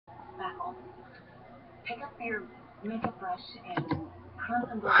Pick up your makeup brush and curl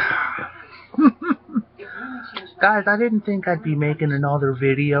them. Guys, I didn't think I'd be making another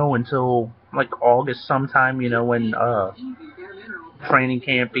video until like August sometime, you know, when training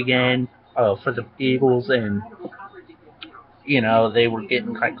camp began for the Eagles, and you know they were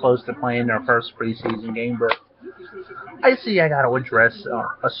getting quite close to playing their first preseason game. But I see I gotta address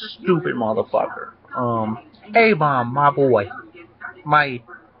a stupid motherfucker. A-Bomb, my boy, my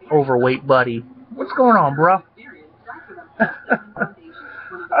overweight buddy. What's going on, bro?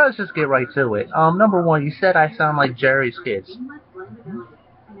 Let's just get right to it. Number one, you said I sound like Jerry's kids.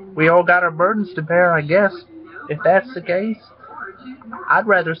 We all got our burdens to bear, I guess. If that's the case, I'd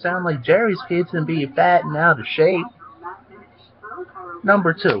rather sound like Jerry's kids than be fat and out of shape.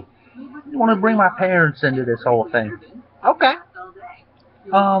 Number two, you want to bring my parents into this whole thing. Okay.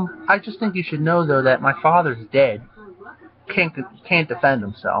 I just think you should know, though, that my father's dead. Can't defend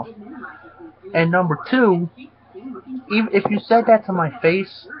himself. And number two, even if you said that to my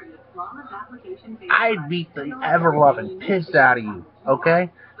face, I'd beat the ever-loving piss out of you, okay?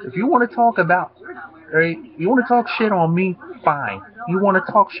 If you want to talk about, right, you want to talk shit on me, fine. You want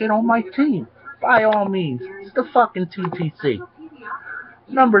to talk shit on my team, by all means. It's the fucking TTC.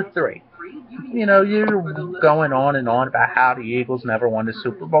 Number three, you know, you're going on and on about how the Eagles never won the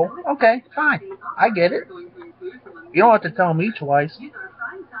Super Bowl. Okay, fine. I get it. You don't have to tell me twice.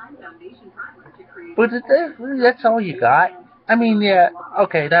 But that's all you got. I mean, yeah,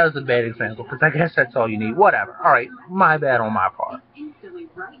 okay, that was a bad example, because I guess that's all you need. Whatever. Alright, my bad on my part.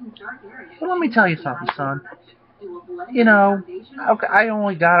 But let me tell you something, son. You know, okay, I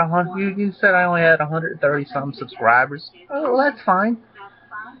only got 100, you said I only had 130-something subscribers. Oh, well, that's fine.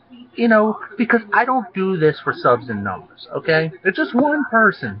 You know, because I don't do this for subs and numbers, okay? It's just one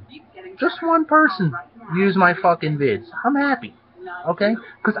person. Just one person views my fucking vids. I'm happy, okay?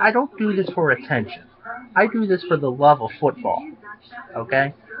 Because I don't do this for attention. I do this for the love of football,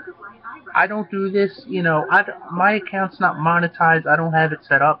 okay? I don't do this, you know, my account's not monetized. I don't have it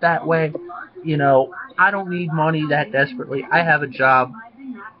set up that way. You know, I don't need money that desperately. I have a job,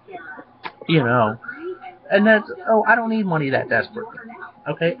 you know, and I don't need money that desperately,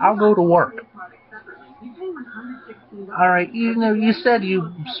 okay? I'll go to work. Alright, you know, you said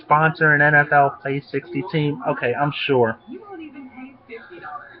you sponsor an NFL Play 60 team. Okay, I'm sure.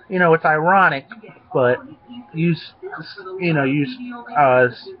 You know, it's ironic, but you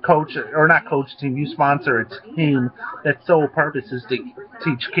coach, or not coach team, you sponsor a team that's sole purpose is to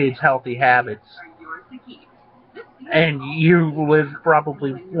teach kids healthy habits. And you live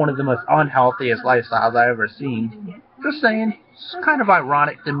probably one of the most unhealthiest lifestyles I've ever seen. Just saying, it's kind of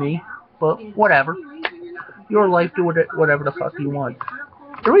ironic to me, but whatever. Your life, do whatever the fuck you want.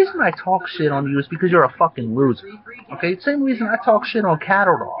 The reason I talk shit on you is because you're a fucking loser. Okay? Same reason I talk shit on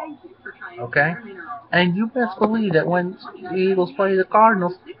Cattle Dog. Okay? And you best believe that when the Eagles play the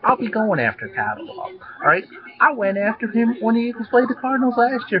Cardinals, I'll be going after Cattle Dog. Alright? I went after him when the Eagles played the Cardinals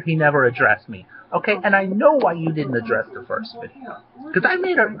last year. He never addressed me. Okay? And I know why you didn't address the first video. Because I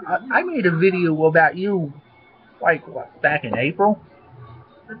made a video about you, like, what, back in April?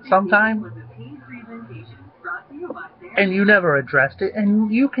 Sometime? And you never addressed it,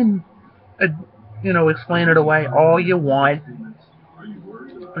 and you can, you know, explain it away all you want.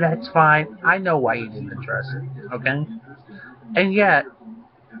 That's fine. I know why you didn't address it, okay? And yet,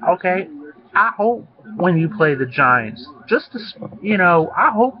 okay, I hope when you play the Giants, just to, you know,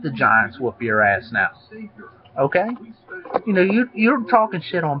 I hope the Giants whoop your ass now, okay? You know, you're talking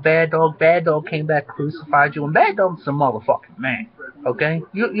shit on Bad Dog. Bad Dog came back, crucified you, and Bad Dog's a motherfucking man. Okay?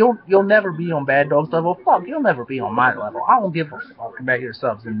 You'll never be on Bad Dog's level. Fuck, you'll never be on my level. I don't give a fuck about your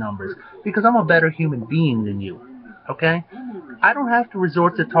subs and numbers, because I'm a better human being than you. Okay? I don't have to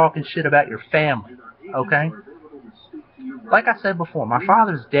resort to talking shit about your family. Okay? Like I said before, my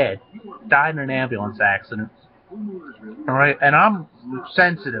father's dead. Died in an ambulance accident. Alright? And I'm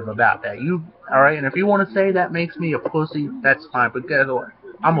sensitive about that. Alright? And if you want to say that makes me a pussy, that's fine. But guess what?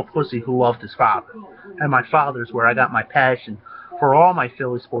 I'm a pussy who loved his father. And my father's where I got my passion for all my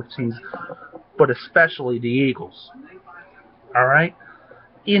Philly sports teams, but especially the Eagles. Alright?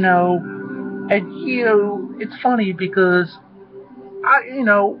 You know, and you know, it's funny because I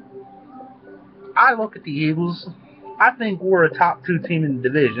look at the Eagles, I think we're a top 2 team in the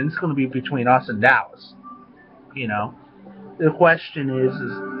division. It's going to be between us and Dallas. You know, the question is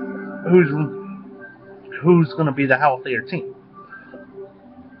who's going to be the healthier team?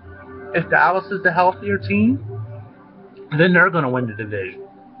 If Dallas is the healthier team, then they're going to win the division.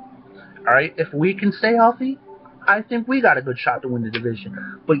 Alright? If we can stay healthy, I think we got a good shot to win the division.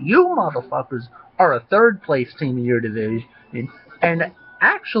 But you motherfuckers are a 3rd place team in your division. And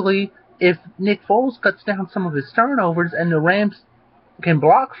actually, if Nick Foles cuts down some of his turnovers and the Rams can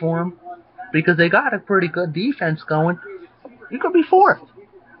block for him because they got a pretty good defense going, you could be fourth.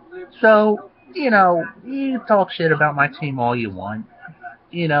 So, you talk shit about my team all you want.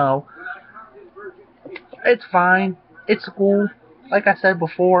 It's fine. It's cool. Like I said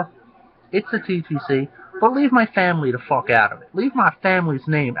before, it's the TTC. But leave my family the fuck out of it. Leave my family's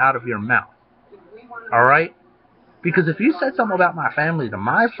name out of your mouth. Alright? Because if you said something about my family to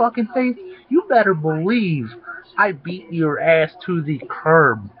my fucking face, you better believe I beat your ass to the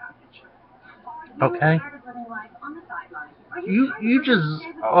curb. Okay? You just,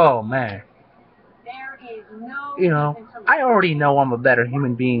 oh man. I already know I'm a better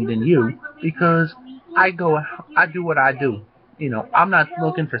human being than you because I do what I do. I'm not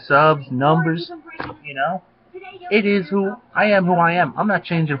looking for subs, numbers, It is who I am. I'm not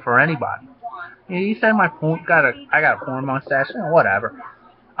changing for anybody. You said I got a porn mustache. Whatever.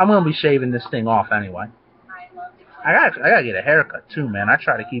 I'm gonna be shaving this thing off anyway. I gotta get a haircut too, man. I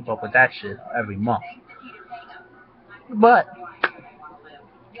try to keep up with that shit every month. But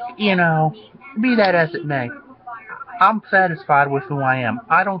be that as it may, I'm satisfied with who I am.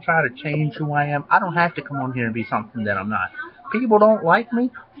 I don't try to change who I am. I don't have to come on here and be something that I'm not. People don't like me.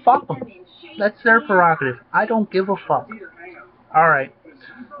 Fuck them. That's their prerogative. I don't give a fuck. Alright.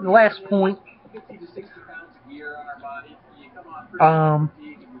 The last point. The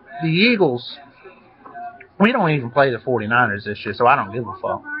Eagles. We don't even play the 49ers this year, so I don't give a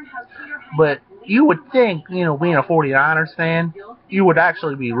fuck. But you would think, being a 49ers fan, you would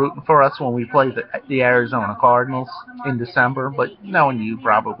actually be rooting for us when we play the Arizona Cardinals in December. But knowing you,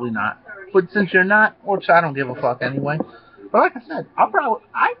 probably not. But since you're not, which I don't give a fuck anyway. But like I said,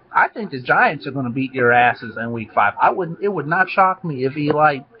 I think the Giants are going to beat your asses in Week 5. It would not shock me if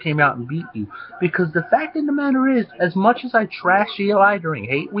Eli came out and beat you, because the fact of the matter is, as much as I trash Eli during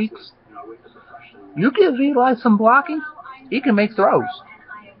hate weeks, you give Eli some blocking, he can make throws.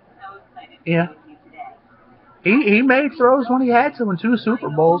 Yeah, he made throws when he had to in 2 Super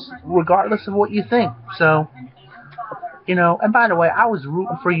Bowls, regardless of what you think. So. And by the way, I was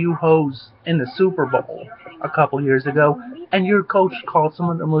rooting for you hoes in the Super Bowl a couple years ago, and your coach called some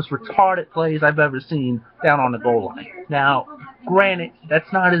of the most retarded plays I've ever seen down on the goal line. Now, granted, that's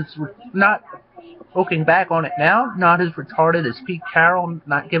not looking back on it now, not as retarded as Pete Carroll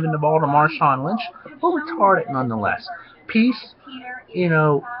not giving the ball to Marshawn Lynch, but retarded nonetheless. Peace,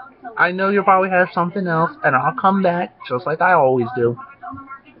 I know you'll probably have something else, and I'll come back just like I always do.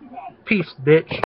 Peace, bitch.